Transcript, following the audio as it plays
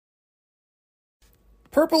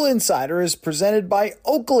Purple Insider is presented by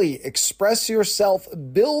Oakley. Express yourself,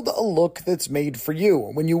 build a look that's made for you.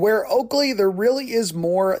 When you wear Oakley, there really is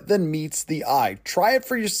more than meets the eye. Try it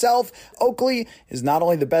for yourself. Oakley is not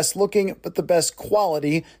only the best looking, but the best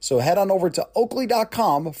quality. So head on over to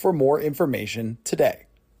Oakley.com for more information today.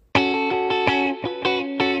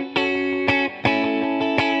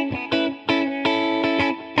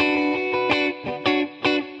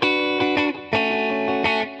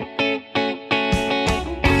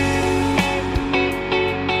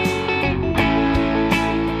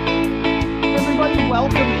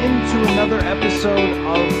 Welcome into another episode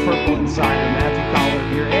of Purple Insider. Matthew Collar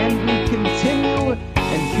here, and we continue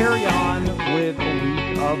and carry on with a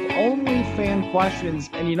week of only fan questions.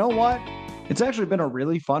 And you know what? It's actually been a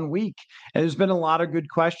really fun week. And there's been a lot of good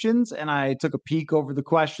questions, and I took a peek over the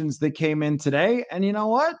questions that came in today. And you know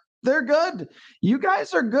what? They're good. You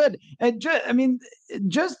guys are good. And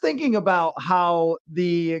just thinking about how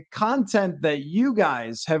the content that you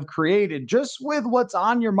guys have created, just with what's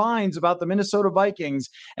on your minds about the Minnesota Vikings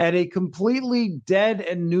at a completely dead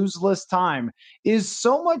and newsless time, is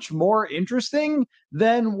so much more interesting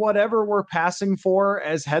than whatever we're passing for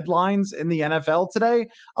as headlines in the NFL today.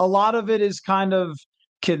 A lot of it is kind of,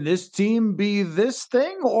 can this team be this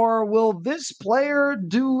thing, or will this player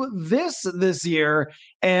do this year?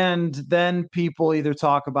 And then people either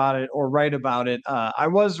talk about it or write about it. I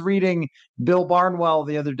was reading Bill Barnwell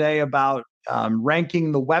the other day about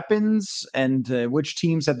ranking the weapons and which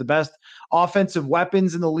teams had the best offensive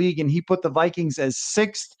weapons in the league, and he put the Vikings as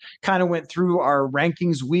sixth. Kind of went through our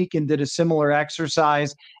rankings week and did a similar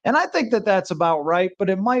exercise, and I think that that's about right, but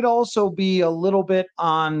it might also be a little bit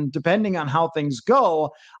on, depending on how things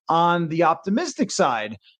go, on the optimistic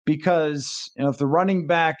side, because if the running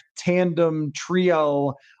back tandem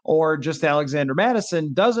trio or just Alexander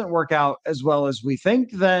Madison doesn't work out as well as we think,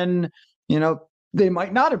 then they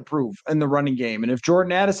might not improve in the running game. And if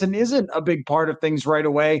Jordan Addison isn't a big part of things right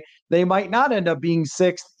away, they might not end up being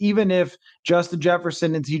sixth, even if Justin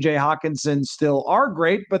Jefferson and TJ Hockenson still are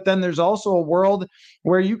great. But then there's also a world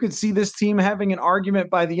where you could see this team having an argument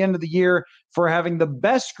by the end of the year for having the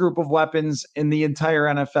best group of weapons in the entire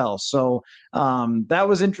NFL. So that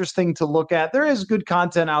was interesting to look at. There is good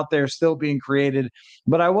content out there still being created,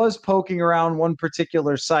 but I was poking around one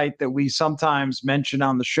particular site that we sometimes mention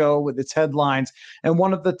on the show with its headlines. And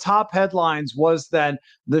one of the top headlines was that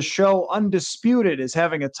the show Undisputed is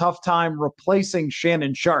having a tough time replacing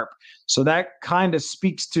Shannon Sharp. So that kind of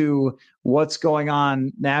speaks to what's going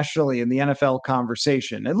on nationally in the NFL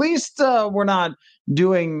conversation. At least we're not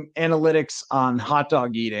doing analytics on hot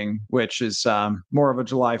dog eating, which is more of a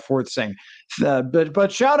July 4th thing.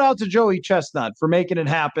 But shout out to Joey Chestnut for making it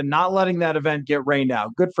happen, not letting that event get rained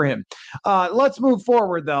out. Good for him. Let's move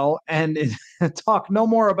forward, though, and talk no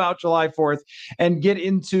more about July 4th and get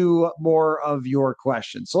into more of your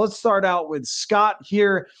questions. So let's start out with Scott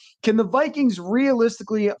here. Can the Vikings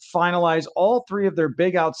realistically finalize all three of their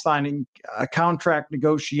big outstanding contract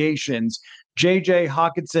negotiations, JJ,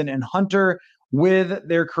 Hockenson, and Hunter, with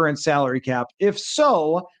their current salary cap? If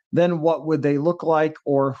so, then what would they look like,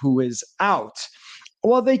 or who is out?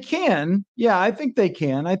 Well, they can. Yeah, I think they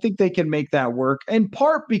can. I think they can make that work, in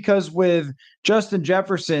part because with Justin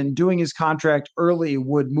Jefferson, doing his contract early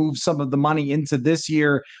would move some of the money into this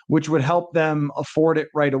year, which would help them afford it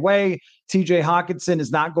right away. TJ Hockenson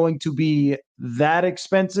is not going to be that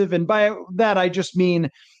expensive. And by that, I just mean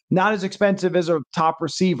not as expensive as a top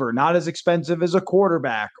receiver, not as expensive as a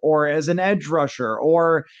quarterback or as an edge rusher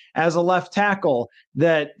or as a left tackle,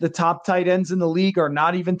 that the top tight ends in the league are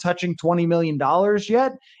not even touching $20 million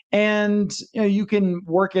yet. And you can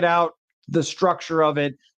work it out, the structure of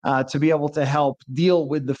it, to be able to help deal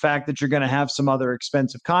with the fact that you're going to have some other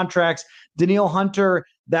expensive contracts. Danielle Hunter,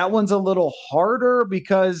 that one's a little harder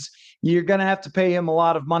because you're going to have to pay him a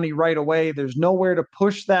lot of money right away. There's nowhere to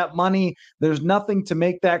push that money. There's nothing to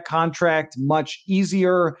make that contract much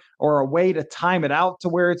easier or a way to time it out to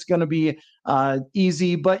where it's going to be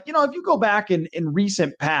easy. But, if you go back in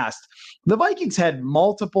recent past, the Vikings had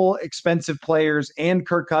multiple expensive players and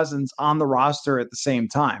Kirk Cousins on the roster at the same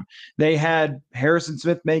time. They had Harrison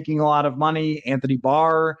Smith making a lot of money, Anthony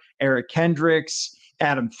Barr, Eric Kendricks,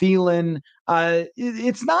 Adam Thielen.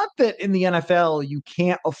 It's not that in the NFL you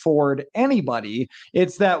can't afford anybody.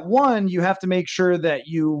 It's that, one, you have to make sure that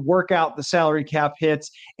you work out the salary cap hits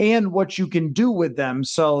and what you can do with them.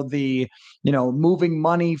 So the, moving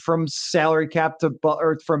money from salary cap to,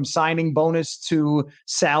 or from signing bonus to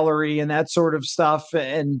salary and that sort of stuff,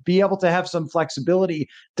 and be able to have some flexibility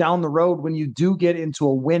down the road when you do get into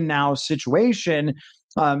a win now situation.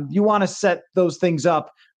 You want to set those things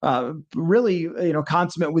up really,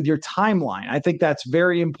 consummate with your timeline. I think that's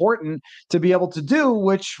very important to be able to do,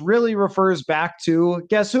 which really refers back to,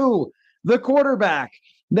 guess who? The quarterback.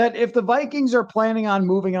 That if the Vikings are planning on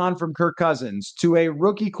moving on from Kirk Cousins to a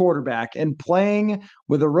rookie quarterback and playing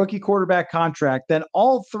with a rookie quarterback contract, then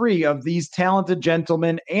all three of these talented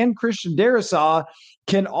gentlemen and Christian Darrisaw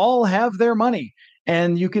can all have their money,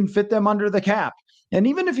 and you can fit them under the cap. And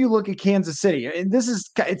even if you look at Kansas City, and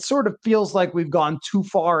it sort of feels like we've gone too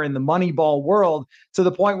far in the Moneyball world to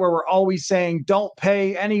the point where we're always saying, don't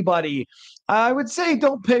pay anybody. I would say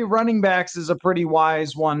don't pay running backs is a pretty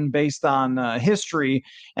wise one based on history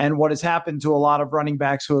and what has happened to a lot of running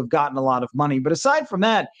backs who have gotten a lot of money. But aside from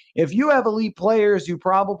that, if you have elite players, you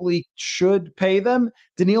probably should pay them.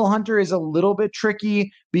 Danielle Hunter is a little bit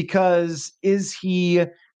tricky because is he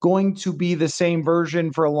going to be the same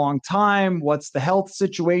version for a long time? What's the health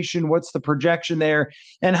situation? What's the projection there?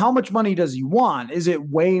 And how much money does he want? Is it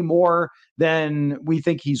way more than we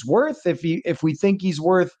think he's worth? If we think he's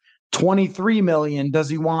worth 23 million, does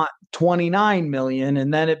he want 29 million?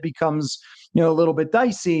 And then it becomes, a little bit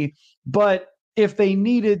dicey. But if they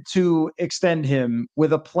needed to extend him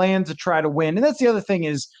with a plan to try to win, and that's the other thing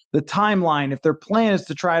is the timeline. If their plan is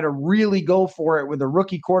to try to really go for it with a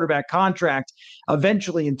rookie quarterback contract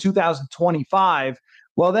eventually in 2025,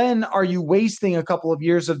 well, then are you wasting a couple of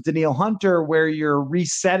years of Danielle Hunter where you're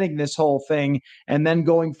resetting this whole thing and then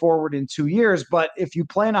going forward in 2 years? But if you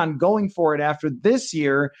plan on going for it after this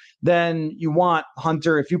year, then you want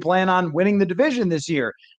Hunter. If you plan on winning the division this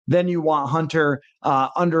year, then you want Hunter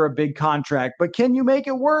under a big contract. But can you make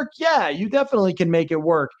it work? Yeah, you definitely can make it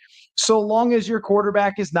work, so long as your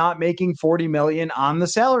quarterback is not making $40 million on the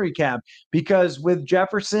salary cap. Because with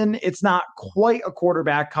Jefferson, it's not quite a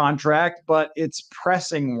quarterback contract, but it's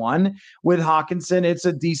pressing one. With Hockenson, it's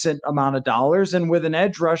a decent amount of dollars. And with an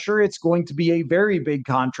edge rusher, it's going to be a very big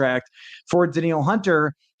contract for Danielle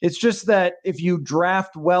Hunter. It's just that if you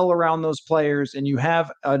draft well around those players and you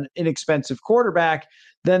have an inexpensive quarterback,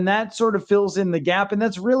 then that sort of fills in the gap. And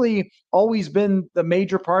that's really always been the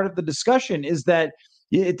major part of the discussion, is that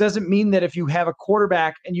it doesn't mean that if you have a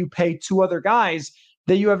quarterback and you pay two other guys,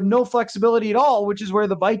 that you have no flexibility at all, which is where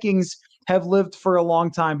the Vikings have lived for a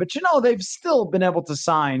long time. But, they've still been able to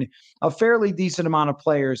sign a fairly decent amount of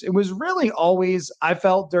players. It was really always, I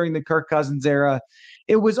felt during the Kirk Cousins era,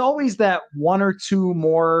 it was always that one or two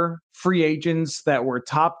more free agents that were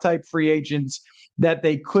top type free agents that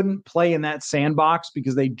they couldn't play in that sandbox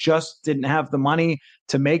because they just didn't have the money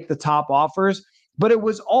to make the top offers. But it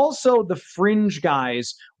was also the fringe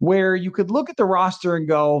guys where you could look at the roster and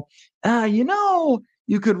go,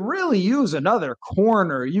 you could really use another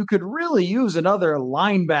corner. You could really use another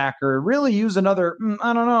linebacker, really use another,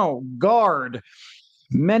 guard.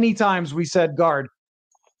 Many times we said guard.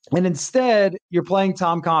 And instead, you're playing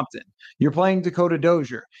Tom Compton. You're playing Dakota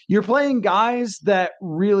Dozier. You're playing guys that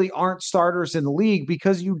really aren't starters in the league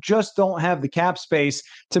because you just don't have the cap space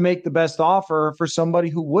to make the best offer for somebody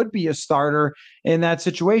who would be a starter in that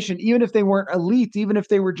situation, even if they weren't elite, even if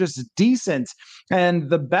they were just decent. And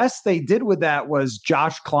the best they did with that was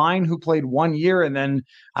Josh Klein, who played 1 year. And then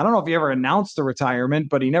I don't know if he ever announced the retirement,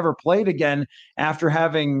 but he never played again after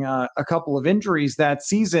having a couple of injuries that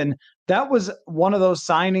season. That was one of those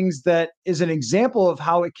signings that is an example of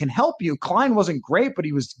how it can help you. Klein wasn't great, but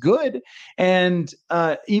he was good. And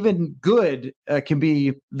even good can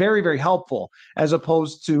be very, very helpful as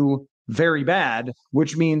opposed to very bad,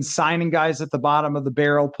 which means signing guys at the bottom of the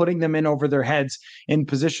barrel, putting them in over their heads in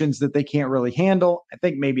positions that they can't really handle. I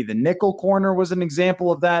think maybe the nickel corner was an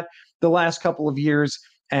example of that the last couple of years.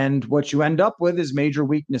 And what you end up with is major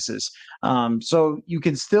weaknesses. So you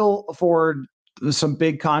can still afford some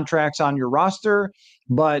big contracts on your roster,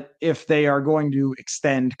 but if they are going to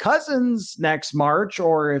extend Cousins next March,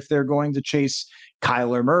 or if they're going to chase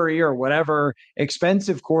Kyler Murray or whatever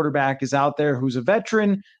expensive quarterback is out there who's a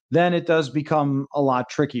veteran, then it does become a lot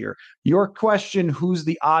trickier. Your question, who's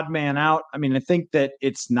the odd man out? I mean, I think that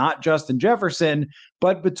it's not Justin Jefferson,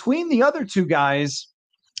 but between the other two guys,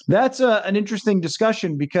 that's an interesting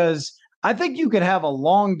discussion, because I think you could have a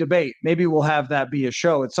long debate. Maybe we'll have that be a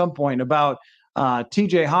show at some point about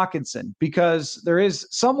TJ Hockenson, because there is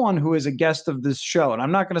someone who is a guest of this show, and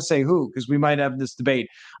I'm not going to say who, because we might have this debate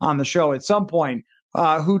on the show at some point,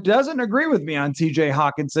 who doesn't agree with me on TJ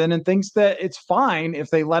Hockenson and thinks that it's fine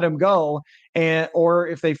if they let him go or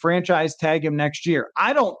if they franchise tag him next year.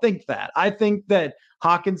 I don't think that. I think that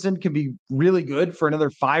Hockenson can be really good for another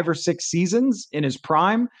 5 or 6 seasons in his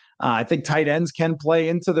prime. I think tight ends can play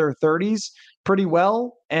into their 30s pretty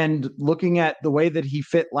well. And looking at the way that he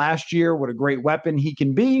fit last year, what a great weapon he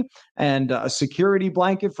can be, and a security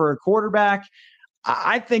blanket for a quarterback,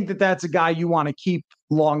 I think that that's a guy you want to keep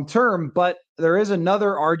long term, but there is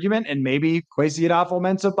another argument, and maybe Kwesi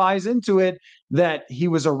Adolfo-Mensah buys into it, that he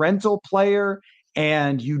was a rental player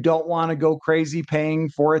and you don't want to go crazy paying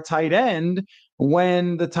for a tight end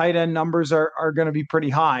when the tight end numbers are going to be pretty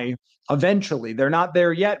high eventually. They're not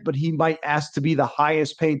there yet, but he might ask to be the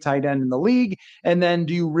highest paid tight end in the league. And then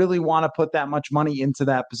do you really want to put that much money into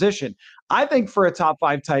that position? I think for a top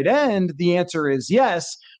 5 tight end, the answer is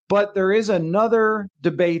yes. But there is another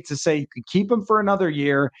debate to say you could keep him for another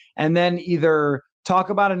year and then either talk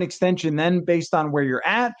about an extension then based on where you're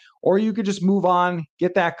at, or you could just move on,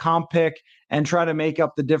 get that comp pick, and try to make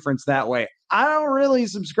up the difference that way. I don't really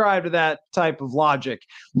subscribe to that type of logic.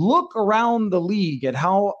 Look around the league at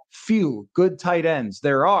how few good tight ends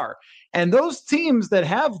there are. And those teams that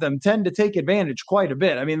have them tend to take advantage quite a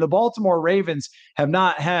bit. I mean, the Baltimore Ravens have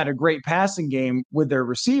not had a great passing game with their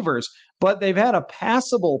receivers, but they've had a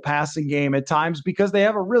passable passing game at times because they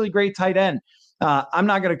have a really great tight end. I'm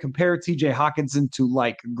not going to compare TJ Hockenson to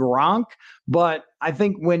like Gronk, but I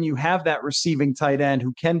think when you have that receiving tight end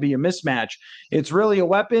who can be a mismatch, it's really a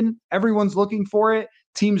weapon. Everyone's looking for it.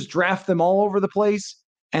 Teams draft them all over the place,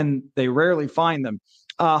 and they rarely find them.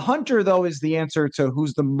 Hunter, though, is the answer to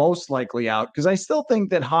who's the most likely out, because I still think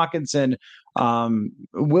that Hockenson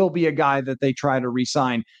will be a guy that they try to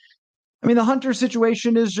re-sign. I mean, the Hunter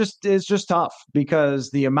situation is just tough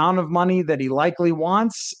because the amount of money that he likely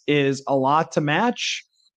wants is a lot to match,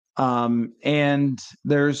 and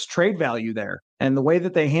there's trade value there. And the way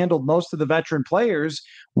that they handled most of the veteran players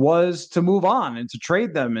was to move on and to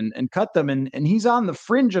trade them and cut them. And he's on the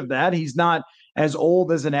fringe of that. He's not as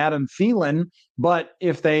old as an Adam Thielen, but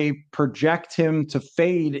if they project him to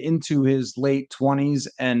fade into his late 20s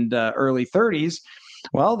and early 30s,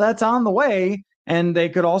 well, that's on the way. And they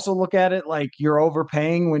could also look at it like you're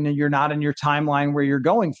overpaying when you're not in your timeline where you're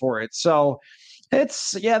going for it. So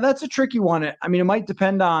that's a tricky one. I mean, it might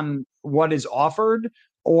depend on what is offered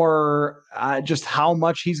or just how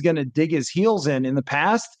much he's going to dig his heels in. In the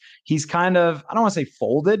past, he's kind of, I don't want to say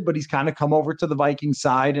folded, but he's kind of come over to the Viking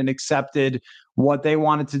side and accepted what they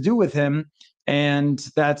wanted to do with him. And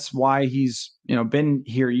that's why he's, been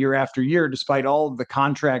here year after year, despite all of the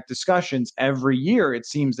contract discussions. Every year, it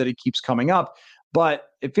seems that it keeps coming up. But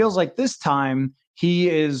it feels like this time he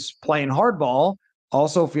is playing hardball.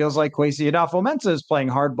 Also feels like Kwesi Adolfo-Mensah is playing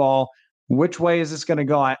hardball. Which way is this going to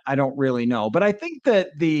go? I don't really know. But I think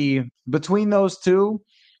that between those two,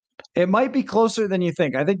 it might be closer than you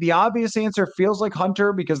think. I think the obvious answer feels like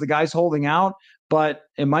Hunter because the guy's holding out, but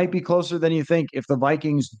it might be closer than you think if the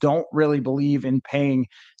Vikings don't really believe in paying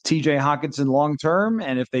TJ Hockenson long term.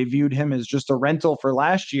 And if they viewed him as just a rental for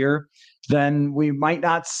last year, then we might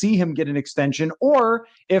not see him get an extension. Or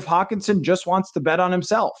if Hockenson just wants to bet on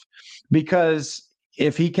himself, because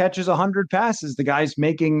if he catches 100 passes, the guy's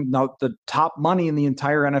making the top money in the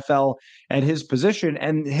entire NFL at his position.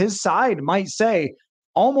 And his side might say,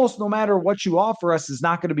 almost no matter what you offer us is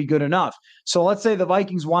not going to be good enough. So let's say the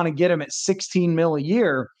Vikings want to get him at $16 million a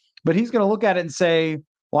year, but he's going to look at it and say,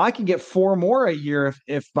 well, I can get 4 more a year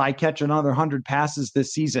if I catch another 100 passes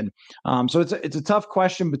this season. So it's a tough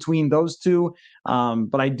question between those two.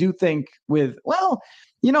 But I do think you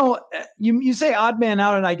say odd man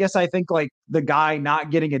out, and I guess I think like the guy not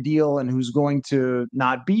getting a deal and who's going to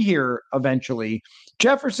not be here eventually.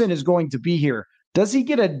 Jefferson is going to be here. Does he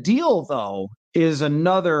get a deal, though, is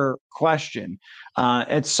another question.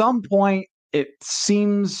 At some point, it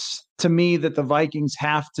seems to me that the Vikings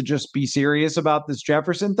have to just be serious about this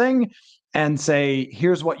Jefferson thing and say,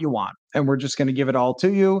 here's what you want, and we're just going to give it all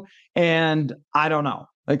to you. And I don't know.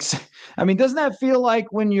 Doesn't that feel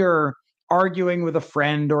like when you're arguing with a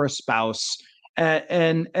friend or a spouse,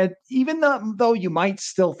 and even though you might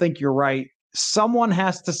still think you're right, someone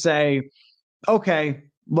has to say, okay,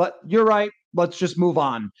 but you're right, let's just move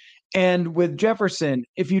on. And with Jefferson,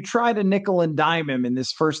 if you try to nickel and dime him in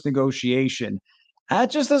this first negotiation, that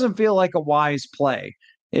just doesn't feel like a wise play.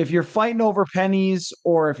 If you're fighting over pennies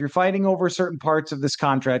or if you're fighting over certain parts of this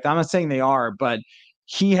contract, I'm not saying they are, but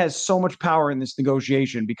he has so much power in this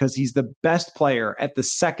negotiation because he's the best player at the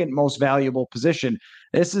second most valuable position.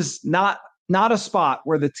 This is not a spot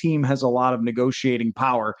where the team has a lot of negotiating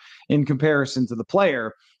power in comparison to the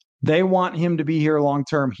player. They want him to be here long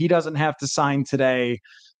term. He doesn't have to sign today.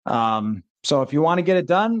 So if you want to get it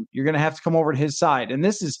done, you're going to have to come over to his side. And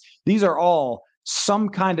these are all some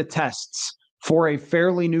kind of tests for a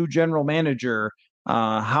fairly new general manager.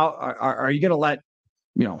 How are you going to let,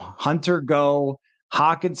 Hunter go,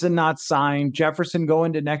 Hockenson not sign, Jefferson go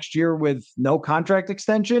into next year with no contract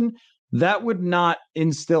extension? That would not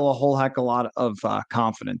instill a whole heck of a lot of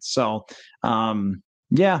confidence. So, I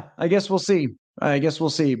guess we'll see. I guess we'll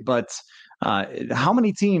see. But how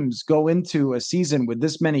many teams go into a season with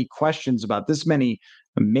this many questions about this many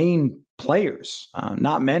main players?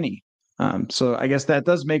 Not many. So I guess that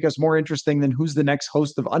does make us more interesting than who's the next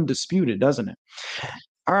host of Undisputed, doesn't it?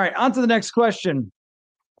 All right, on to the next question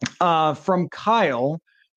from Kyle.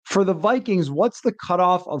 For the Vikings, what's the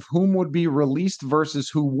cutoff of whom would be released versus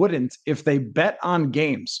who wouldn't if they bet on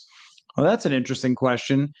games? Well, that's an interesting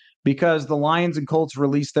question because the Lions and Colts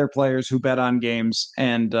released their players who bet on games.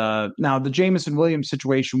 And now the Jameson Williams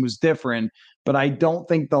situation was different, but I don't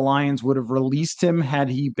think the Lions would have released him had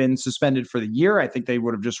he been suspended for the year. I think they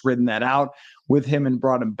would have just ridden that out with him and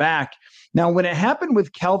brought him back. Now, when it happened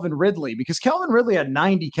with Calvin Ridley, because Calvin Ridley had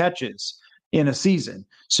 90 catches in a season.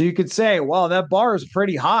 So you could say, well, that bar is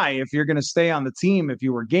pretty high if you're going to stay on the team if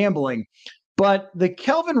you were gambling. But the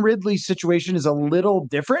Calvin Ridley situation is a little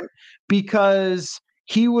different because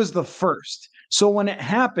he was the first. So when it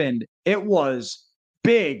happened, it was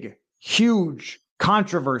big, huge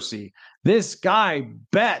controversy. This guy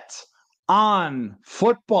bet on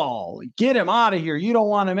football. Get him out of here. You don't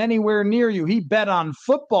want him anywhere near you. He bet on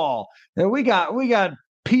football. And we got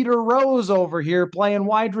Peter Rose over here playing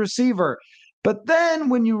wide receiver. But then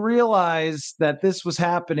when you realize that this was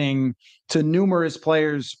happening to numerous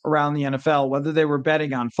players around the NFL, whether they were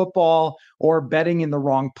betting on football or betting in the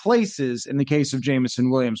wrong places, in the case of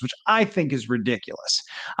Jameson Williams, which I think is ridiculous.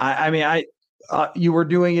 You were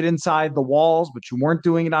doing it inside the walls, but you weren't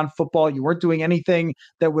doing it on football. You weren't doing anything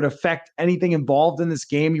that would affect anything involved in this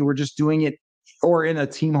game. You were just doing it or in a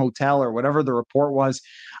team hotel or whatever the report was.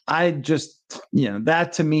 That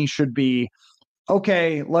to me should be,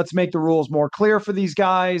 okay, let's make the rules more clear for these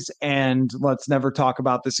guys and let's never talk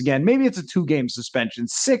about this again. Maybe it's a 2-game suspension.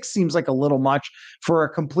 6 seems like a little much for a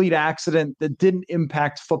complete accident that didn't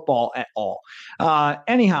impact football at all.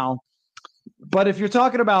 Anyhow, but if you're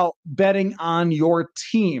talking about betting on your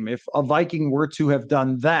team, if a Viking were to have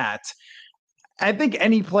done that, I think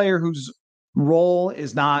any player whose role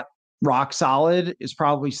is not rock solid is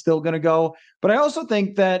probably still going to go. But I also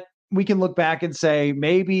think that we can look back and say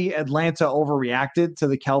maybe Atlanta overreacted to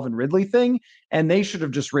the Calvin Ridley thing and they should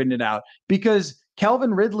have just written it out because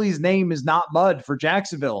Calvin Ridley's name is not mud for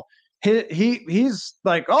Jacksonville. He's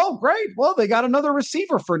like, oh, great. Well, they got another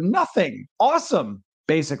receiver for nothing. Awesome.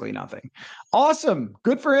 Basically nothing. Awesome.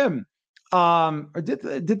 Good for him. Or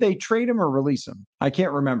did they trade him or release him? I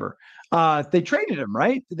can't remember. They traded him,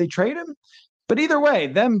 right? Did they trade him? But either way,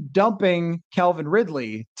 them dumping Calvin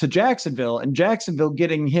Ridley to Jacksonville and Jacksonville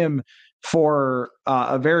getting him for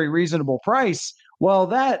a very reasonable price. Well,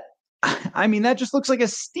 that just looks like a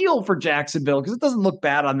steal for Jacksonville because it doesn't look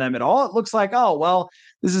bad on them at all. It looks like, oh, well,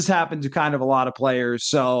 this has happened to kind of a lot of players.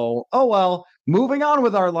 So, oh, well, moving on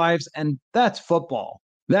with our lives. And that's football.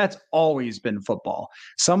 That's always been football.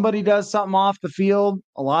 Somebody does something off the field.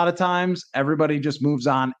 A lot of times, everybody just moves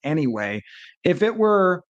on anyway. If it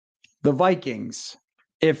were the Vikings,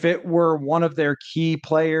 if it were one of their key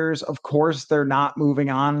players, of course, they're not moving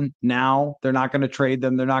on now. They're not going to trade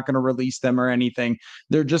them. They're not going to release them or anything.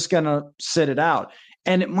 They're just going to sit it out.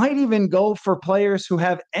 And it might even go for players who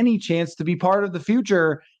have any chance to be part of the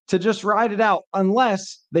future to just ride it out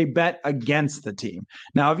unless they bet against the team.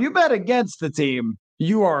 Now, if you bet against the team,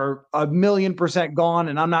 you are 1,000,000% gone,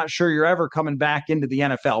 and I'm not sure you're ever coming back into the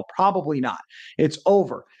NFL. Probably not. It's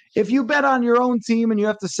over. If you bet on your own team and you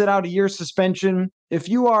have to sit out a year suspension, if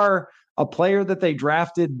you are a player that they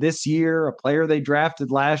drafted this year, a player they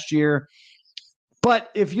drafted last year, but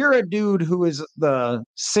if you're a dude who is the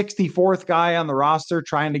 64th guy on the roster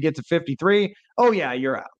trying to get to 53, oh yeah,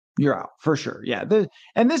 you're out. You're out for sure. Yeah.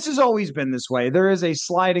 And this has always been this way. There is a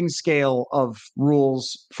sliding scale of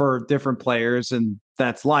rules for different players, and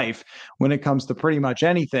that's life when it comes to pretty much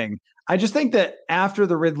anything. I just think that after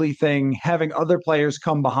the Ridley thing, having other players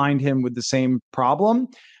come behind him with the same problem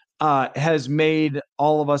has made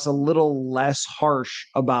all of us a little less harsh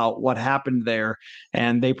about what happened there.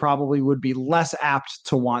 And they probably would be less apt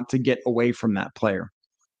to want to get away from that player.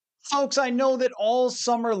 Folks, I know that all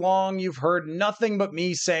summer long you've heard nothing but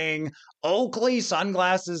me saying, Oakley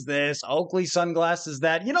sunglasses this, Oakley sunglasses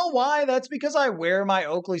that. You know why? That's because I wear my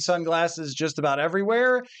Oakley sunglasses just about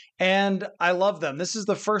everywhere, and I love them. This is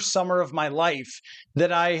the first summer of my life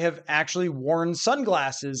that I have actually worn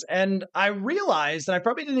sunglasses, and I realized, and I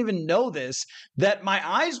probably didn't even know this, that my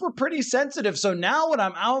eyes were pretty sensitive. So now when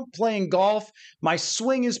I'm out playing golf, my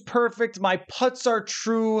swing is perfect, my putts are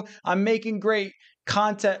true, I'm making great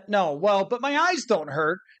content. But my eyes don't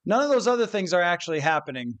hurt None of those other things are actually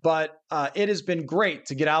happening, but it has been great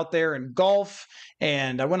to get out there and golf.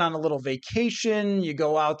 And I went on a little vacation. You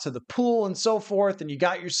go out to the pool and so forth, and you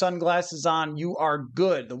got your sunglasses on. You are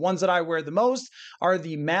good. The ones that I wear the most are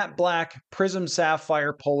the matte black Prism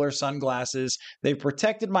Sapphire Polar sunglasses. They've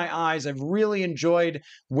protected my eyes. I've really enjoyed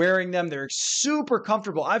wearing them. They're super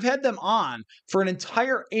comfortable. I've had them on for an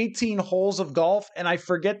entire 18 holes of golf, and I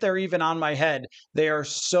forget they're even on my head. They are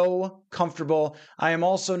so comfortable. I am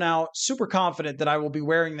also now super confident that I will be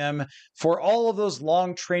wearing them for all of those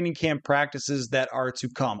long training camp practices that are to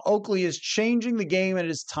come. Oakley is changing the game, and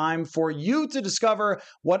it is time for you to discover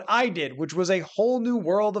what I did, which was a whole new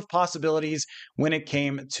world of possibilities when it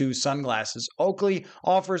came to sunglasses. Oakley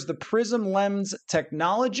offers the Prism Lens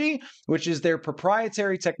technology, which is their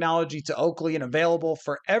proprietary technology to Oakley and available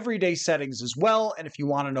for everyday settings as well. And if you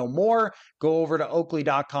want to know more, go over to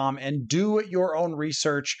oakley.com and do your own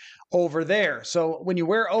research over there. So when you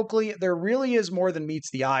wear Oakley, there really is more than meets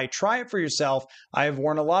the eye. Try it for yourself. I have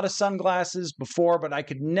worn a lot of sunglasses before, but I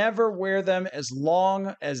could never wear them as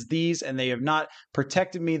long as these, and they have not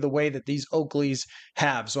protected me the way that these Oakleys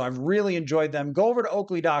have. So I've really enjoyed them. Go over to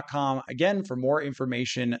oakley.com again for more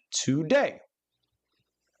information today.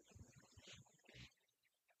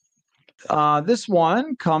 This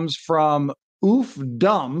one comes from Oof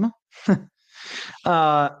Dumb.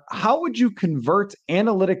 How would you convert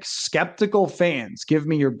analytic skeptical fans? Give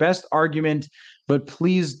me your best argument, but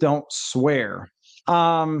please don't swear.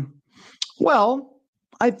 Well,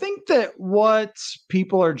 I think that what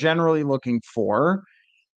people are generally looking for,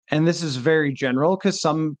 and this is very general because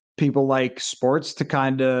some people like sports to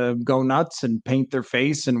kind of go nuts and paint their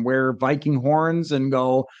face and wear Viking horns and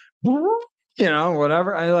go,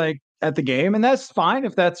 whatever. I like at the game, and that's fine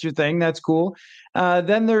if that's your thing. That's cool.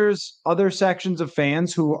 Then there's other sections of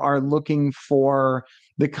fans who are looking for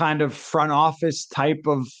the kind of front office type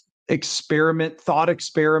of thought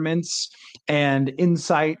experiments and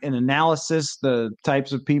insight and analysis, the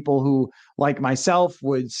types of people who, like myself,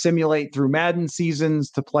 would simulate through Madden seasons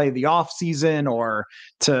to play the off season or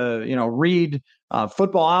to, read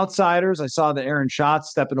Football Outsiders. I saw that Aaron Schatz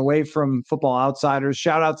stepping away from Football Outsiders.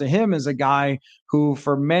 Shout out to him as a guy who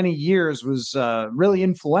for many years was really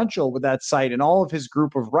influential with that site and all of his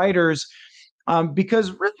group of writers,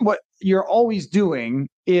 because really what you're always doing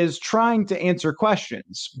is trying to answer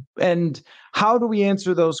questions. And how do we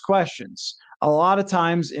answer those questions? A lot of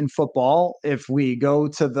times in football, if we go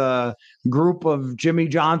to the group of Jimmy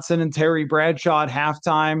Johnson and Terry Bradshaw at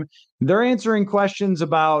halftime, they're answering questions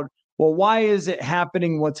about, well, why is it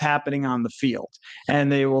happening what's happening on the field?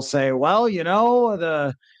 And they will say, well,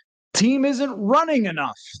 the team isn't running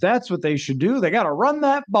enough. That's what they should do. They got to run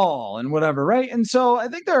that ball and whatever, right? And so I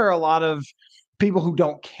think there are a lot of people who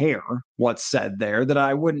don't care what's said there that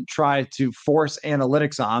I wouldn't try to force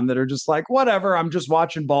analytics on, that are just like, whatever, I'm just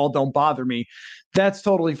watching ball, don't bother me. That's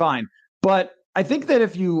totally fine. But I think that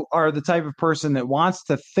if you are the type of person that wants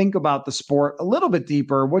to think about the sport a little bit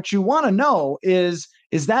deeper, what you want to know is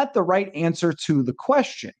that the right answer to the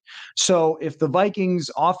question? So if the Vikings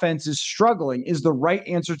offense is struggling, is the right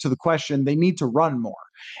answer to the question they need to run more?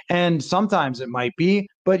 And sometimes it might be,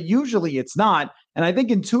 but usually it's not. And I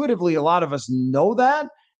think intuitively a lot of us know that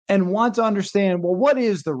and want to understand, well, what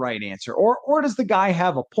is the right answer? Or does the guy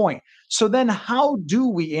have a point? So then how do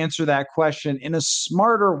we answer that question in a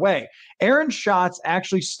smarter way? Aaron Schatz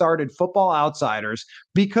actually started Football Outsiders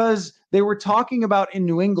because they were talking about in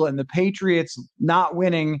New England, the Patriots not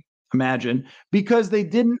winning, imagine, because they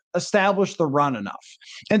didn't establish the run enough.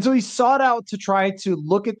 And so he sought out to try to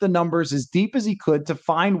look at the numbers as deep as he could to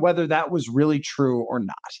find whether that was really true or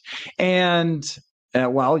not. And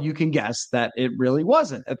well, you can guess that it really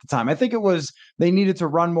wasn't at the time. I think it was they needed to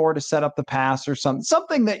run more to set up the pass or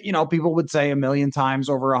something that, people would say a million times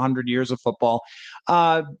over 100 years of football.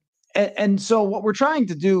 And so what we're trying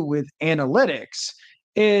to do with analytics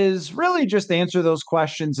is really just answer those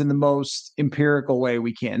questions in the most empirical way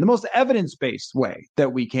we can, the most evidence-based way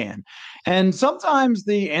that we can. And sometimes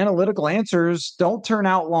the analytical answers don't turn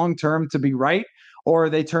out long-term to be right, or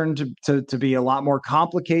they turn to be a lot more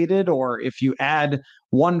complicated, or if you add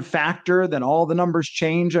one factor, then all the numbers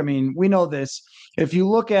change. I mean, we know this. If you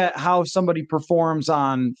look at how somebody performs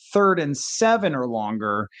on 3rd and 7 or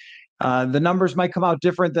longer, the numbers might come out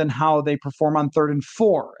different than how they perform on 3rd and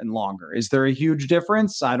 4 and longer. Is there a huge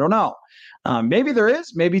difference? I don't know. Maybe there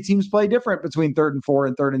is. Maybe teams play different between 3rd and 4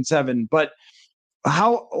 and 3rd and 7. But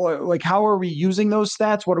how are we using those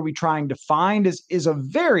stats? What are we trying to find is a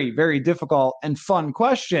very, very difficult and fun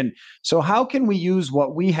question. So how can we use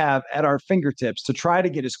what we have at our fingertips to try to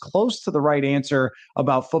get as close to the right answer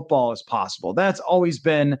about football as possible? That's always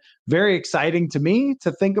been very exciting to me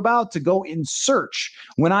to think about, to go in search.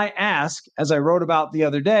 When I ask, as I wrote about the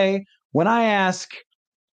other day, when I ask,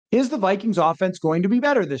 is the Vikings offense going to be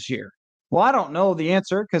better this year? Well, I don't know the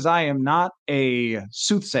answer because I am not a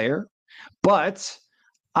soothsayer. But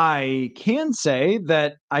I can say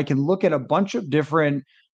that I can look at a bunch of different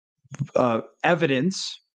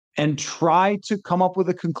evidence and try to come up with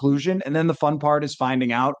a conclusion. And then the fun part is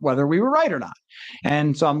finding out whether we were right or not.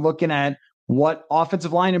 And so I'm looking at what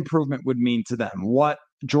offensive line improvement would mean to them, what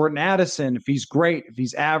Jordan Addison, if he's great, if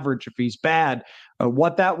he's average, if he's bad,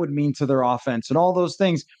 what that would mean to their offense and all those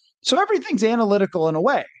things. So everything's analytical in a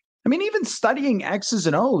way. I mean, even studying X's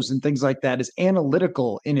and O's and things like that is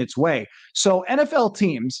analytical in its way. So NFL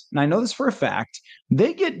teams, and I know this for a fact,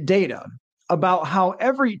 they get data about how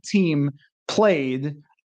every team played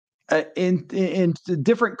in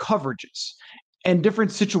different coverages and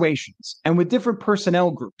different situations and with different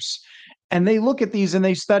personnel groups. And they look at these and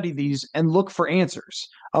they study these and look for answers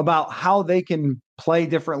about how they can play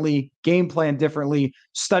differently, game plan differently,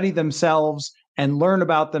 study themselves and learn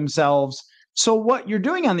about themselves. So what you're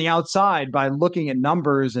doing on the outside by looking at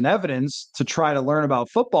numbers and evidence to try to learn about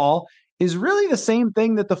football is really the same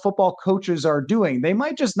thing that the football coaches are doing. They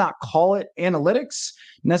might just not call it analytics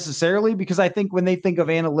necessarily, because I think when they think of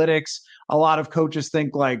analytics, a lot of coaches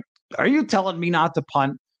think like, are you telling me not to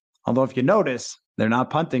punt? Although if you notice, they're not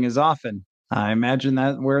punting as often. I imagine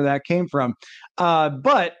that where that came from.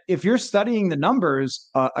 But if you're studying the numbers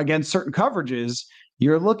against certain coverages,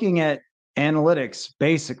 you're looking at analytics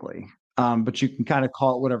basically. But you can kind of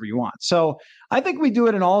call it whatever you want. So I think we do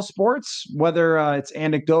it in all sports, whether it's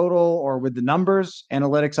anecdotal or with the numbers.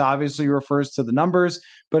 Analytics obviously refers to the numbers.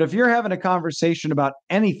 But if you're having a conversation about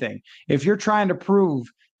anything, if you're trying to prove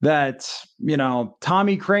that,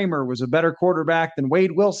 Tommy Kramer was a better quarterback than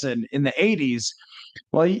Wade Wilson in the 80s,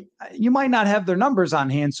 well, you might not have their numbers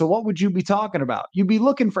on hand. So what would you be talking about? You'd be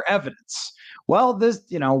looking for evidence. Well,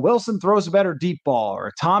 Wilson throws a better deep ball,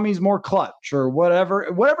 or Tommy's more clutch, or whatever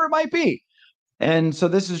it might be. And so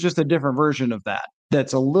this is just a different version of that.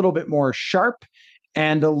 That's a little bit more sharp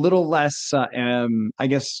and a little less, I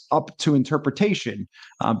guess, up to interpretation.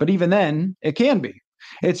 But even then, it can be.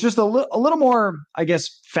 It's just a little more, I guess,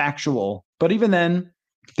 factual. But even then,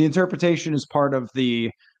 the interpretation is part of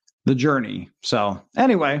the journey. So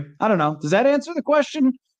anyway, I don't know. Does that answer the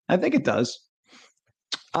question? I think it does.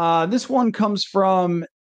 This one comes from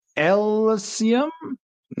Elysium.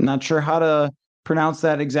 Not sure how to pronounce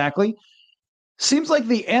that exactly. Seems like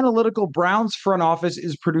the analytical Browns front office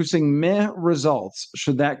is producing meh results.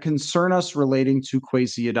 Should that concern us relating to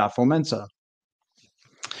Kwesi Adofo-Mensah?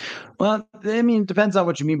 Well, I mean, it depends on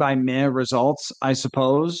what you mean by meh results, I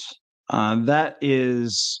suppose. That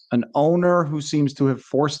is an owner who seems to have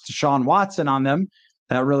forced Deshaun Watson on them.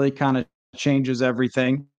 That really kind of changes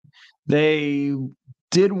everything. They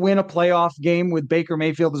did win a playoff game with Baker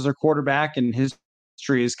Mayfield as their quarterback, and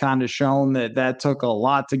history has kind of shown that took a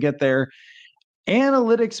lot to get there.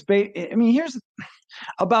 Analytics, here's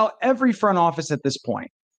about every front office at this point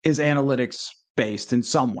is analytics based in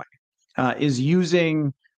some way, is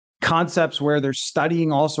using concepts where they're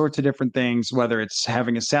studying all sorts of different things, whether it's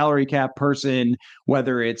having a salary cap person,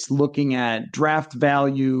 whether it's looking at draft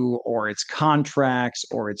value or it's contracts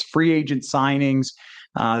or it's free agent signings.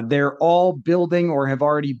 They're all building or have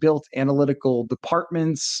already built analytical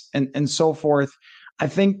departments and so forth. I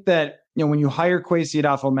think that, when you hire Kwesi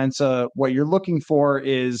Adofo-Mensah, what you're looking for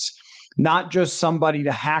is not just somebody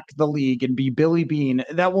to hack the league and be Billy Bean.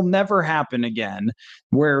 That will never happen again,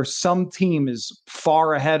 where some team is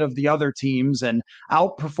far ahead of the other teams and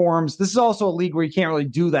outperforms. This is also a league where you can't really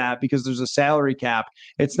do that because there's a salary cap.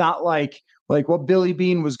 It's not like what Billy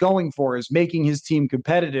Bean was going for is making his team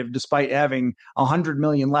competitive despite having $100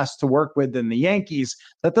 million less to work with than the Yankees.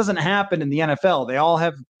 That doesn't happen in the NFL. They all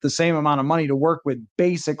have the same amount of money to work with,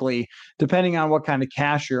 basically, depending on what kind of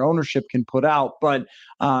cash your ownership can put out. But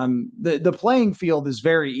the playing field is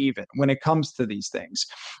very even when it comes to these things.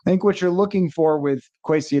 I think what you're looking for with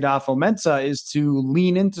Kwesi Adofo-Mensah is to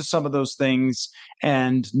lean into some of those things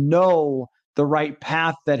and know the right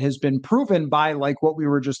path that has been proven by, like what we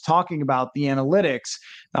were just talking about, the analytics,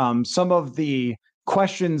 some of the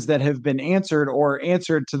questions that have been answered or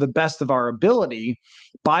answered to the best of our ability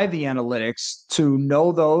by the analytics, to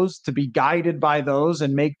know those, to be guided by those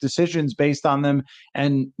and make decisions based on them,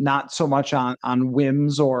 and not so much on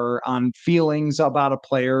whims or on feelings about a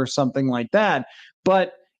player or something like that.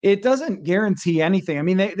 But it doesn't guarantee anything. I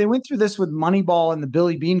mean, they went through this with Moneyball and the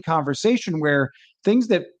Billy Bean conversation, where things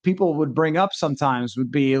that people would bring up sometimes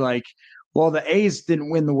would be like, well, the A's didn't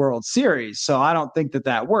win the World Series, so I don't think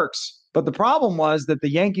that works. But the problem was that the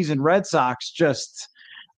Yankees and Red Sox just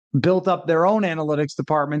built up their own analytics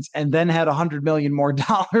departments and then had $100 million more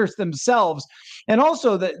dollars themselves. And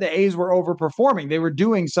also the A's were overperforming. They were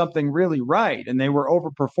doing something really right, and they were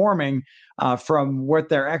overperforming from what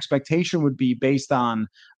their expectation would be based on,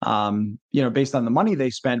 based on the money they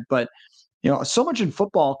spent. But so much in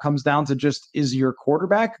football comes down to just, is your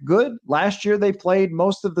quarterback good? Last year, they played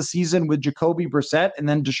most of the season with Jacoby Brissett, and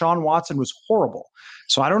then Deshaun Watson was horrible.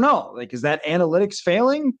 So I don't know. Like, is that analytics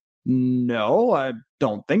failing? No, I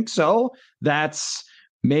don't think so. That's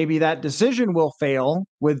maybe that decision will fail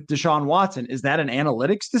with Deshaun Watson. Is that an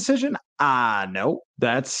analytics decision? No,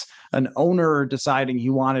 that's an owner deciding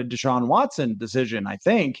he wanted Deshaun Watson decision, I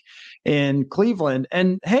think, in Cleveland.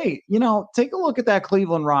 And hey, take a look at that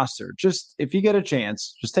Cleveland roster. Just if you get a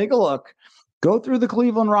chance, just take a look, go through the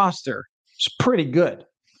Cleveland roster. It's pretty good.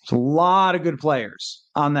 There's a lot of good players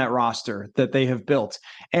on that roster that they have built.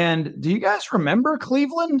 And do you guys remember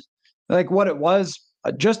Cleveland? Like what it was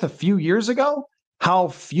just a few years ago? How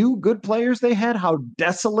few good players they had, how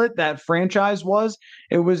desolate that franchise was.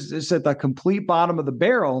 It's at the complete bottom of the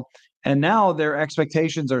barrel. And now their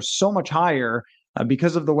expectations are so much higher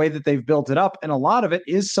because of the way that they've built it up. And a lot of it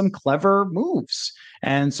is some clever moves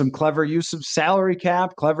and some clever use of salary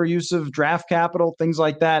cap, clever use of draft capital, things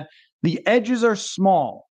like that. The edges are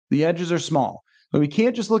small. But we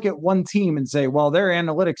can't just look at one team and say, well, their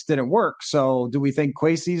analytics didn't work. So do we think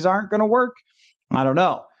Kwesi's aren't going to work? I don't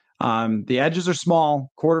know. The edges are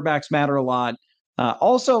small. Quarterbacks matter a lot.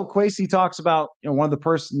 Also, Kwesi talks about one of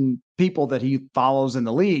the people that he follows in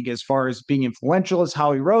the league as far as being influential is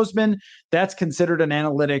Howie Roseman. That's considered an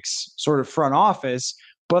analytics sort of front office.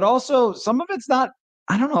 But also some of it's not,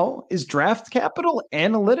 I don't know, is draft capital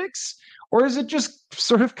analytics? Or is it just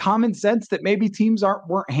sort of common sense that maybe teams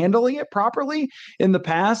weren't handling it properly in the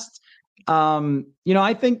past?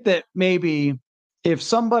 I think that maybe if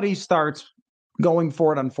somebody starts going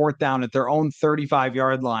for it on fourth down at their own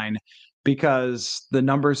 35-yard line because the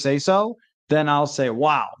numbers say so, then I'll say,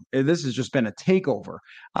 wow, this has just been a takeover.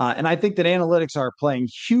 And I think that analytics are playing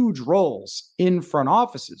huge roles in front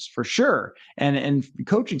offices for sure, and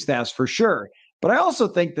coaching staffs for sure. But I also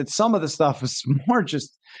think that some of the stuff is more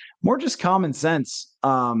just common sense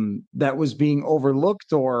that was being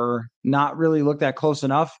overlooked or not really looked at close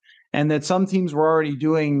enough, and that some teams were already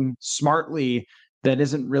doing smartly that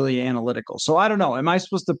isn't really analytical. So I don't know. Am I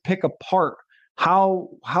supposed to pick apart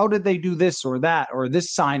how did they do this or that or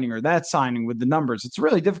this signing or that signing with the numbers? It's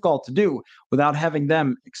really difficult to do without having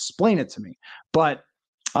them explain it to me. But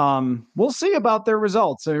we'll see about their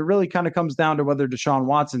results. So it really kind of comes down to whether Deshaun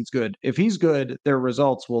Watson's good. If he's good, their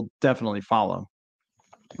results will definitely follow.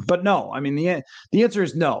 But no, I mean, the answer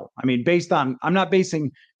is no. I mean, I'm not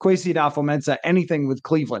basing Kwesi Adofo-Mensah anything with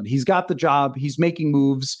Cleveland. He's got the job. He's making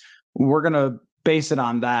moves. We're going to base it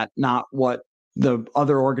on that, not what the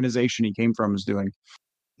other organization he came from is doing.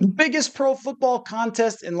 The biggest pro football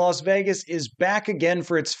contest in Las Vegas is back again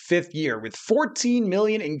for its fifth year with $14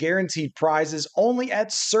 million in guaranteed prizes only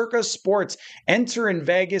at Circa Sports. Enter in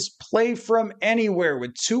Vegas, play from anywhere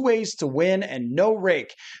with 2 ways to win and no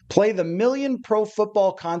rake. Play the Million Pro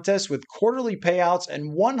Football Contest with quarterly payouts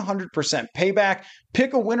and 100% payback.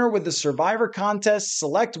 Pick a winner with the Survivor Contest.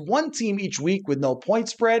 Select one team each week with no point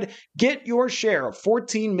spread. Get your share of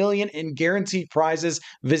 $14 million in guaranteed prizes.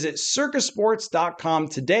 Visit circasports.com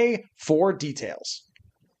today for details.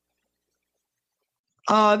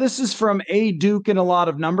 This is from A. Duke in a lot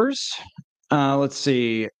of numbers. Let's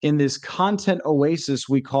see. In this content oasis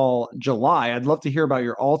we call July, I'd love to hear about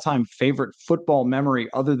your all-time favorite football memory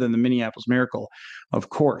other than the Minneapolis Miracle, of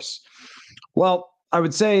course. Well, I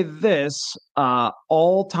would say this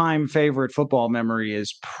all-time favorite football memory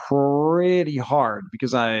is pretty hard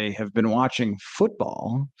because I have been watching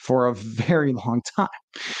football for a very long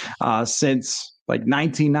time. Since like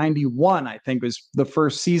 1991, I think was the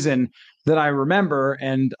first season that I remember.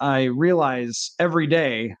 And I realize every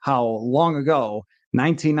day how long ago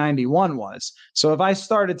 1991 was. So if I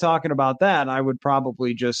started talking about that, I would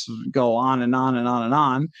probably just go on and on and on and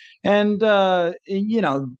on. And,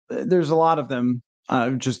 there's a lot of them.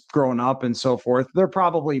 Just growing up and so forth. They're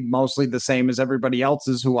probably mostly the same as everybody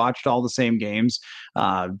else's who watched all the same games.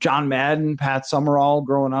 John Madden, Pat Summerall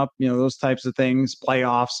growing up, those types of things,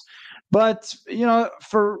 playoffs. But,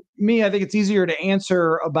 for me, I think it's easier to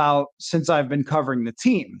answer about since I've been covering the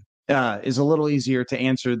team is a little easier to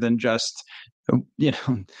answer than just you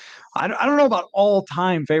know, I don't know about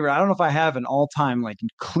all-time favorite. I don't know if I have an all-time like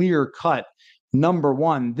clear cut number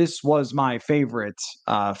one. This was my favorite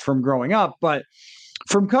from growing up, but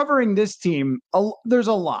from covering this team, there's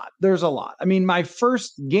a lot. There's a lot. I mean, my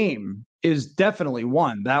first game is definitely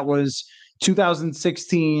one. That was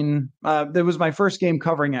 2016. That was my first game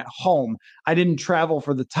covering at home. I didn't travel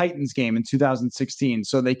for the Titans game in 2016.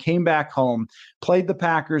 So they came back home, played the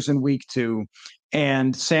Packers in week 2,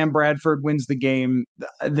 and Sam Bradford wins the game.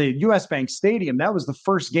 The US Bank Stadium, that was the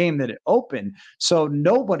first game that it opened. So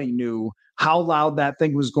nobody knew how loud that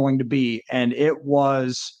thing was going to be. And it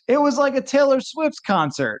was like a Taylor Swift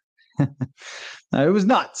concert. It was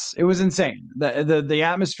nuts. It was insane. The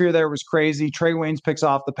atmosphere there was crazy. Trey Waynes picks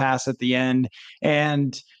off the pass at the end.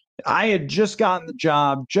 And I had just gotten the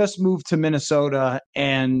job, just moved to Minnesota.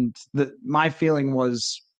 And my feeling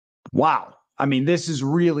was, wow. I mean, this is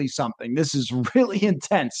really something. This is really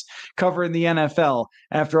intense covering the NFL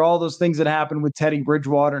after all those things that happened with Teddy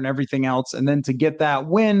Bridgewater and everything else. And then to get that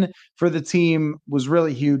win for the team was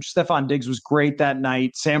really huge. Stephon Diggs was great that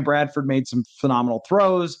night. Sam Bradford made some phenomenal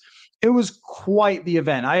throws. It was quite the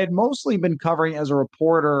event. I had mostly been covering as a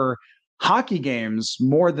reporter hockey games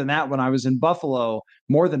more than that when I was in Buffalo,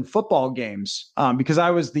 more than football games, because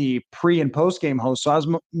I was the pre and post game host. So I was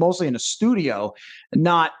mostly in a studio,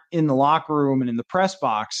 not in the locker room and in the press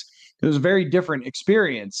box. It was a very different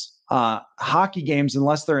experience. Hockey games,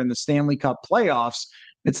 unless they're in the Stanley Cup playoffs,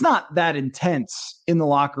 it's not that intense in the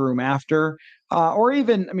locker room after, or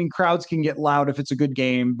even, I mean, crowds can get loud if it's a good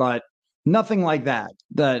game, but nothing like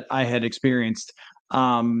that I had experienced.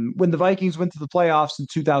 When the Vikings went to the playoffs in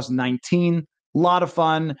 2019, a lot of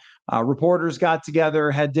fun. Reporters got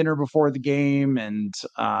together, had dinner before the game, and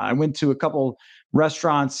I went to a couple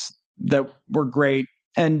restaurants that were great.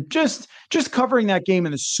 And just covering that game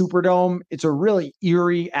in the Superdome, it's a really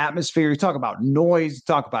eerie atmosphere. You talk about noise, you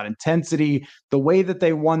talk about intensity, the way that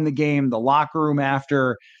they won the game, the locker room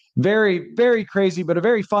after, very, very crazy, but a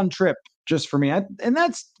very fun trip just for me. And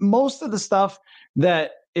that's most of the stuff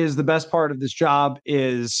that is the best part of this job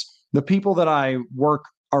is the people that I work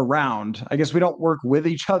around. I guess we don't work with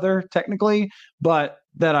each other technically, but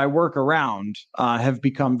that I work around have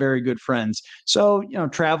become very good friends. So,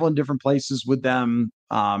 traveling different places with them,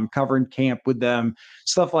 covering camp with them,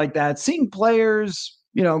 stuff like that, seeing players,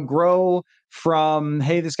 grow from,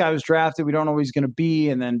 hey, this guy was drafted, we don't know who he's going to be,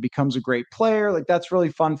 and then becomes a great player. Like, that's really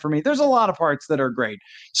fun for me. There's a lot of parts that are great.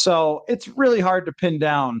 So it's really hard to pin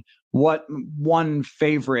down what one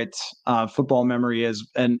favorite football memory is.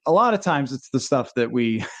 And a lot of times it's the stuff that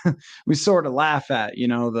we we sort of laugh at,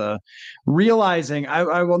 the realizing,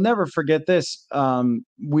 I will never forget this.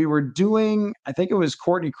 We were doing, I think it was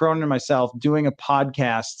Courtney Cronin and myself doing a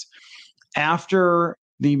podcast after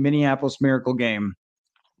the Minneapolis Miracle game.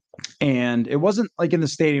 And it wasn't like in the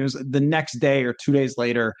stadium, it was the next day or 2 days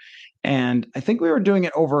later. And I think we were doing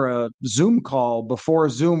it over a Zoom call before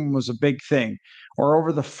Zoom was a big thing, or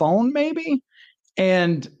over the phone maybe.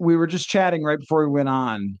 And we were just chatting right before we went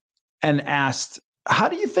on and asked, how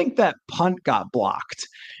do you think that punt got blocked?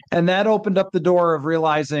 And that opened up the door of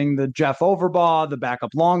realizing the Jeff Overbaugh, the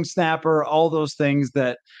backup long snapper, all those things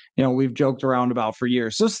that, we've joked around about for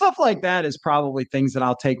years. So stuff like that is probably things that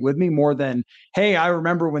I'll take with me more than, hey, I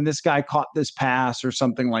remember when this guy caught this pass or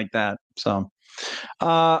something like that. So,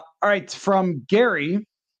 all right. From Gary,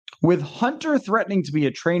 with Hunter threatening to be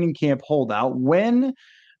a training camp holdout,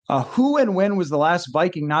 who and when was the last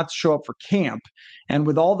Viking not to show up for camp? And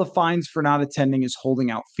with all the fines for not attending, is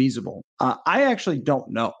holding out feasible? I actually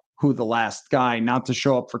don't know who the last guy not to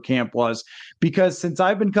show up for camp was, because since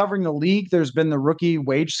I've been covering the league, there's been the rookie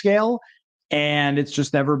wage scale, and it's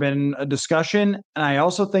just never been a discussion. And I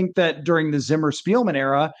also think that during the Zimmer Spielman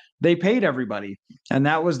era, they paid everybody. And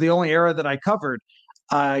that was the only era that I covered.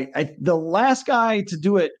 The last guy to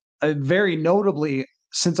do it very notably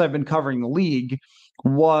since I've been covering the league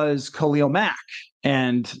was Khalil Mack.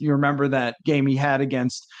 And you remember that game he had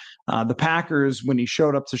against the Packers when he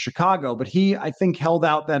showed up to Chicago, but he, I think, held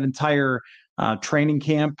out that entire training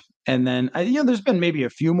camp. And then, there's been maybe a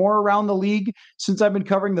few more around the league since I've been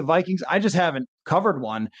covering the Vikings. I just haven't covered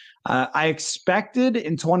one. I expected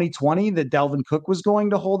in 2020 that Dalvin Cook was going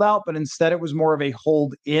to hold out, but instead it was more of a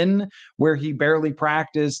hold in where he barely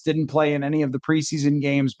practiced, didn't play in any of the preseason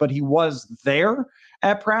games, but he was there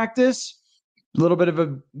at practice. A little bit of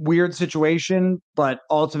a weird situation, but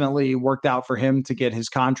ultimately worked out for him to get his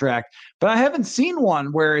contract. But I haven't seen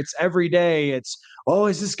one where it's every day. It's, oh,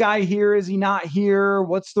 is this guy here? Is he not here?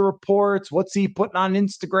 What's the reports? What's he putting on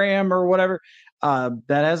Instagram or whatever? That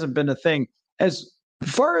hasn't been a thing. As As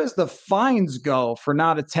far as the fines go for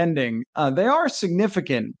not attending, they are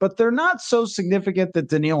significant, but they're not so significant that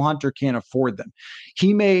Danielle Hunter can't afford them.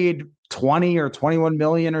 He made 20 or 21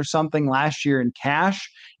 million or something last year in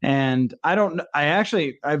cash. And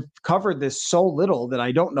I've covered this so little that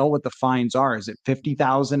I don't know what the fines are. Is it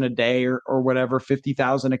 50,000 a day or whatever,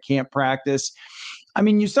 50,000 a camp practice? I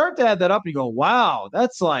mean, you start to add that up and you go, wow,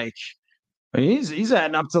 that's like, he's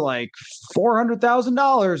adding up to like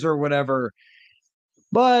 $400,000 or whatever.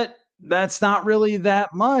 But that's not really that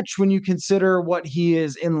much when you consider what he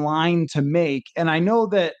is in line to make. And I know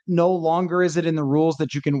that no longer is it in the rules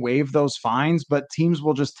that you can waive those fines, but teams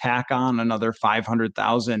will just tack on another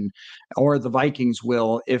 500,000, or the Vikings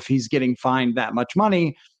will if he's getting fined that much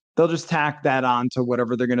money. They'll just tack that on to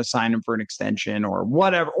whatever they're going to sign him for an extension or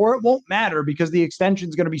whatever, or it won't matter because the extension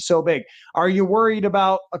is going to be so big. Are you worried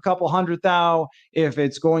about a couple $100,000 if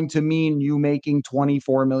it's going to mean you making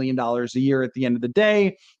 $24 million a year at the end of the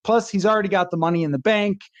day? Plus, he's already got the money in the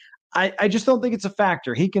bank. I just don't think it's a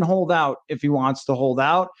factor. He can hold out if he wants to hold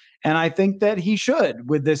out. And I think that he should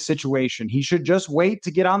with this situation. He should just wait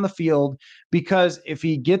to get on the field, because if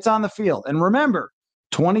he gets on the field, and remember,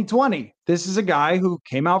 2020, this is a guy who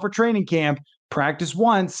came out for training camp, practiced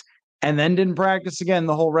once, and then didn't practice again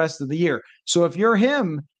the whole rest of the year. So if you're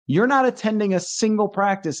him, you're not attending a single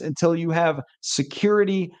practice until you have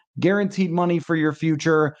security, guaranteed money for your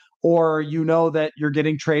future, or you know that you're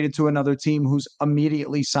getting traded to another team who's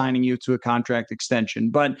immediately signing you to a contract extension.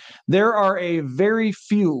 But there are a very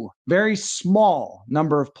small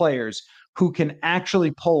number of players who can actually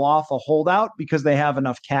pull off a holdout because they have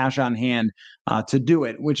enough cash on hand to do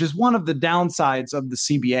it, which is one of the downsides of the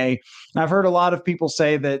CBA. I've heard a lot of people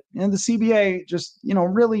say that the CBA just,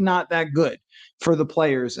 really not that good for the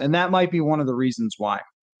players, and that might be one of the reasons why.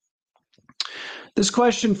 This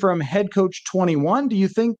question from Head Coach 21, do you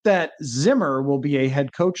think that Zimmer will be a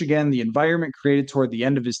head coach again? The environment created toward the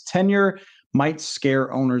end of his tenure might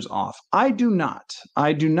scare owners off. I do not.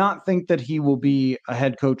 I do not think that he will be a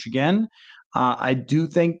head coach again. I do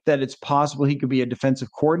think that it's possible he could be a defensive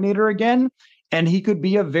coordinator again, and he could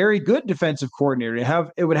be a very good defensive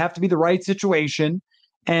coordinator. It would have to be the right situation,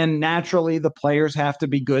 and naturally the players have to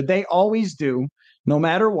be good. They always do, no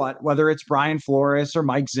matter what, whether it's Brian Flores or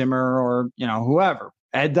Mike Zimmer or whoever,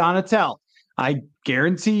 Ed Donatel. I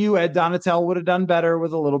guarantee you Ed Donatel would have done better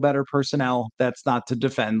with a little better personnel. That's not to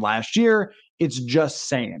defend last year. It's just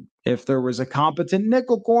saying, if there was a competent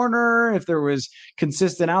nickel corner, if there was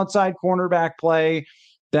consistent outside cornerback play,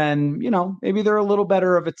 then, maybe they're a little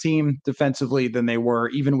better of a team defensively than they were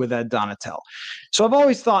even with Ed Donatel. So I've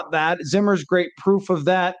always thought that. Zimmer's great proof of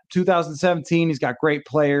that. 2017, he's got great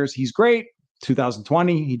players. He's great.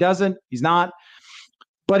 2020, he doesn't. He's not.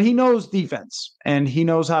 But he knows defense, and he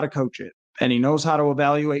knows how to coach it. And he knows how to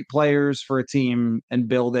evaluate players for a team and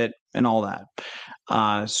build it and all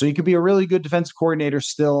that. So he could be a really good defensive coordinator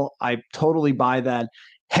still. I totally buy that.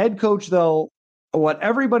 Head coach, though, what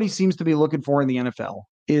everybody seems to be looking for in the NFL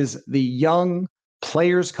is the young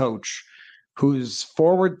players coach who's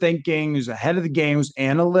forward thinking, who's ahead of the game, who's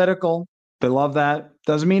analytical. They love that.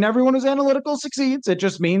 Doesn't mean everyone who's analytical succeeds. It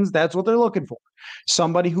just means that's what they're looking for.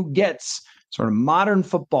 Somebody who gets sort of modern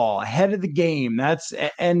football, ahead of the game.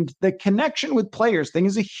 And the connection with players thing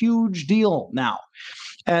is a huge deal now,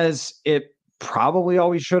 as it probably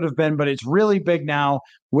always should have been, but it's really big now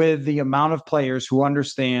with the amount of players who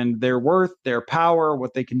understand their worth, their power,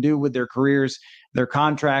 what they can do with their careers, their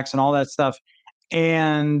contracts, and all that stuff.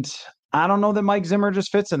 And I don't know that Mike Zimmer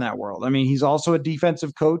just fits in that world. I mean, he's also a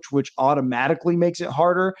defensive coach, which automatically makes it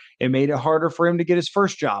harder. It made it harder for him to get his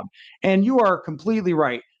first job. And you are completely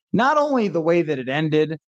right. Not only the way that it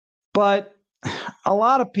ended, but a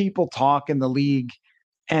lot of people talk in the league,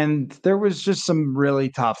 and there was just some really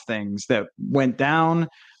tough things that went down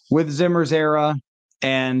with Zimmer's era,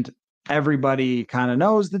 and everybody kind of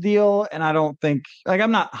knows the deal. And I don't think,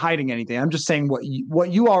 I'm not hiding anything. I'm just saying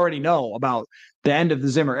what you already know about the end of the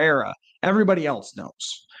Zimmer era. Everybody else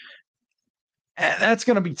knows. And that's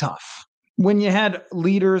going to be tough. When you had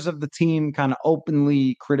leaders of the team kind of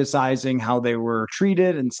openly criticizing how they were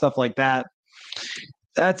treated and stuff like that,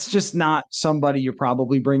 that's just not somebody you're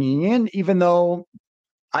probably bringing in, even though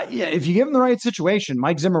if you give him the right situation,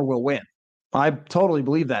 Mike Zimmer will win. I totally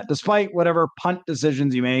believe that, despite whatever punt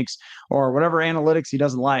decisions he makes or whatever analytics he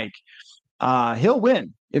doesn't like. He'll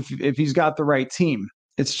win if he's got the right team.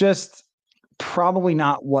 It's just probably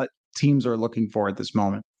not what teams are looking for at this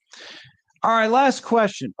moment. All right, last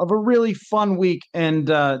question of a really fun week, and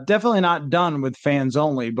definitely not done with fans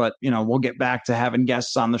only, but we'll get back to having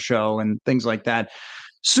guests on the show and things like that.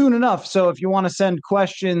 soon enough. So if you want to send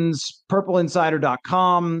questions,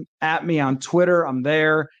 purpleinsider.com, at me on Twitter, I'm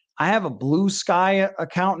there. I have a Blue Sky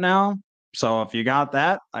account now. So if you got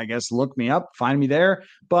that, I guess look me up, find me there.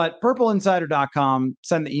 But purpleinsider.com,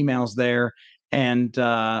 send the emails there. And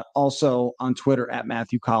also on Twitter at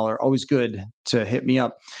Matthew Collar. Always good to hit me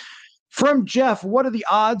up. From Jeff, what are the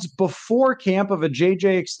odds before camp of a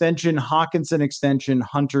JJ extension, Hockenson extension,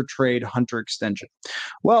 Hunter trade, Hunter extension?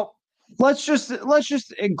 Well, let's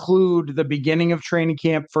just include the beginning of training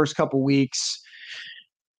camp, first couple weeks.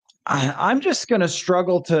 I'm just going to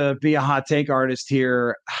struggle to be a hot take artist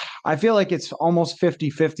here. I feel like it's almost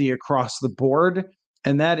 50-50 across the board,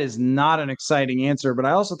 and that is not an exciting answer, but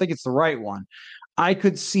I also think it's the right one. I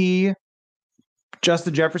could see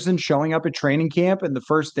Justin Jefferson showing up at training camp, and the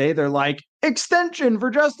first day they're like, extension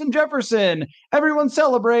for Justin Jefferson, everyone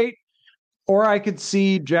celebrate. Or I could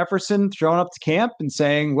see Jefferson showing up to camp and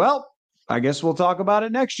saying, well, I guess we'll talk about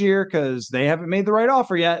it next year because they haven't made the right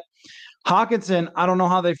offer yet. Hockenson, I don't know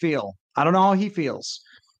how they feel. I don't know how he feels.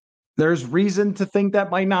 There's reason to think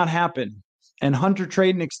that might not happen. And Hunter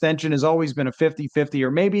trade and extension has always been a 50-50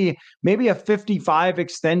 or maybe a 55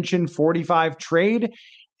 extension, 45 trade.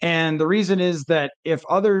 And the reason is that if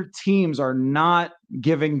other teams are not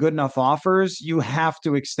giving good enough offers, you have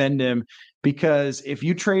to extend him, because if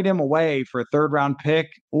you trade him away for a third-round pick,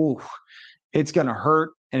 it's going to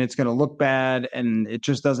hurt and it's going to look bad, and it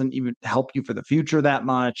just doesn't even help you for the future that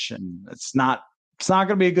much. And it's not going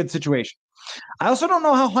to be a good situation. I also don't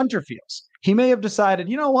know how Hunter feels. He may have decided,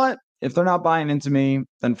 you know what? If they're not buying into me,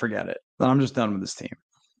 then forget it. Then I'm just done with this team.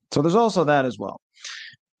 So there's also that as well.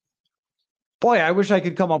 Boy, I wish I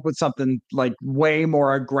could come up with something like way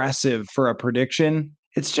more aggressive for a prediction.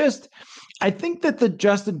 It's just, I think that the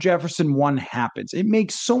Justin Jefferson one happens. It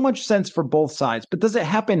makes so much sense for both sides, but does it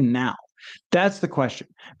happen now? That's the question.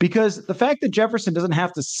 Because the fact that Jefferson doesn't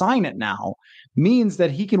have to sign it now means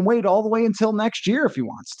that he can wait all the way until next year if he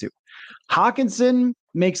wants to. Hockenson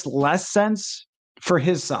makes less sense for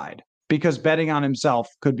his side, because betting on himself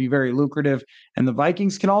could be very lucrative. And the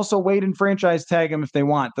Vikings can also wait and franchise tag him if they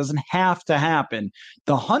want. Doesn't have to happen.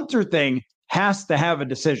 The Hunter thing has to have a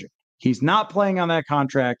decision. He's not playing on that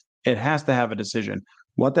contract. It has to have a decision.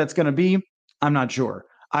 What that's going to be, I'm not sure.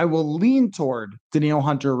 I will lean toward Danielle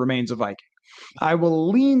Hunter remains a Viking. I will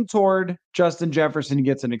lean toward Justin Jefferson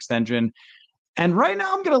gets an extension. And right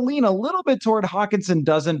now I'm going to lean a little bit toward Hockenson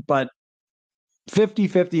doesn't, but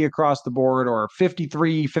 50-50 across the board, or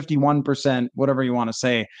 53, 51%, whatever you want to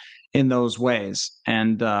say in those ways.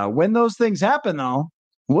 And when those things happen, though,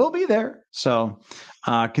 we'll be there. So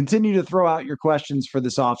continue to throw out your questions for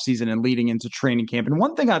this offseason and leading into training camp. And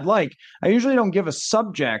one thing I usually don't give a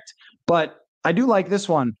subject, but I do like this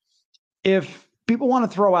one. If people want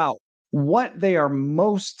to throw out what they are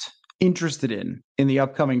most interested in the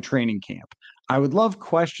upcoming training camp, I would love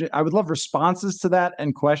responses to that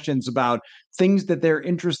and questions about things that they're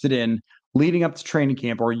interested in leading up to training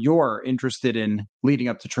camp, or you're interested in leading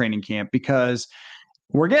up to training camp, because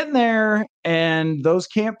we're getting there and those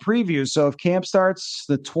camp previews. So if camp starts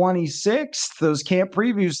the 26th, those camp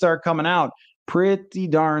previews start coming out pretty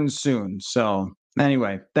darn soon. So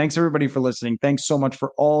anyway, thanks everybody for listening. Thanks so much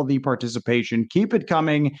for all the participation. Keep it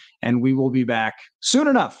coming, and we will be back soon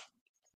enough.